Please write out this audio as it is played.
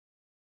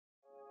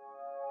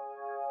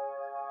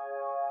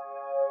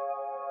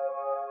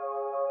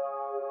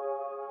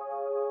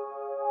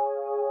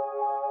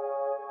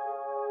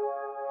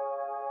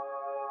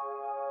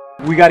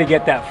We got to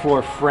get that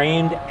floor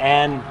framed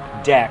and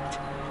decked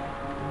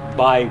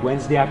by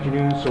Wednesday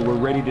afternoon, so we're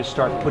ready to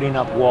start putting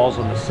up walls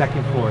on the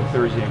second floor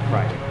Thursday and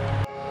Friday.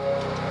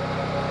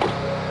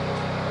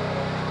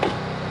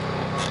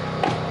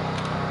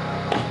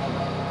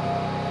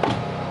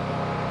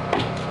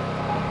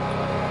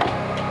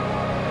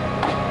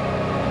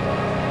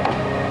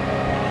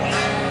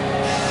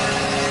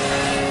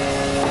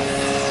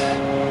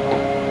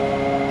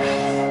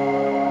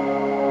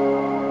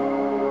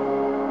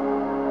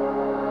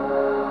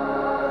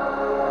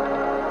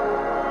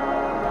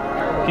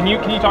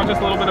 Can you talk to us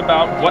a little bit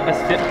about what a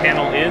SIP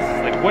panel is?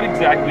 Like, what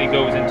exactly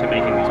goes into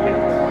making these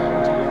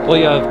panels? Well,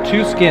 you have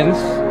two skins,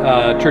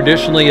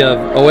 traditionally of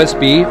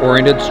OSB,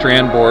 oriented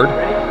strand board,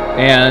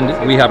 and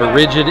we have a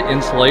rigid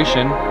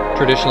insulation,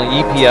 traditionally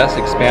EPS,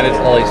 expanded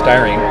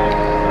polystyrene.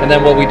 And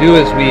then what we do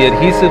is we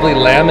adhesively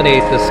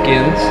laminate the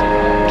skins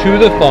to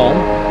the foam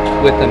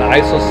with an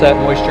ISO-set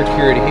moisture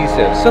cured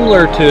adhesive,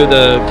 similar to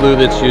the glue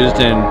that's used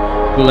in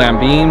glulam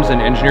beams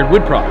and engineered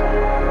wood product.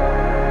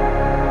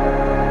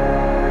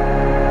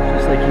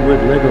 Like you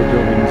would Lego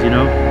buildings, you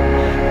know?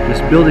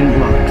 Just building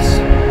blocks.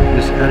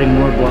 Just adding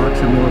more blocks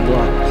and more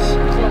blocks.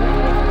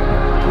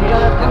 You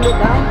gotta put it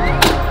down?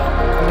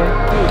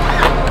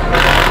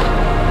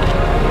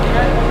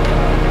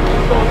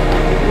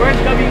 Where's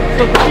so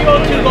the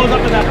CO2 goes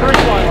up in that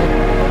first one.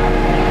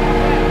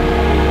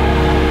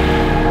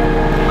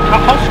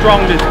 How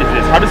strong is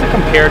this? How does it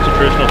compare to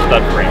traditional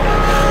stud framing?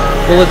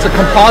 Well, it's a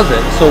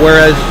composite, so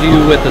whereas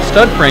you, with the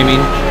stud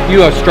framing, you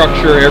have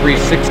structure every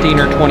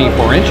 16 or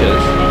 24 inches.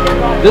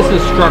 This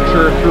is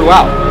structure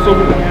throughout. So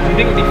do you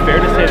think it would be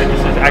fair to say that this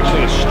is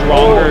actually a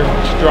stronger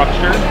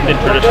structure than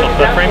traditional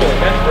stud framing?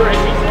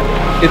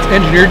 It's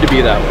engineered to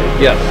be that way,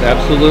 yes,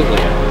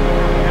 absolutely.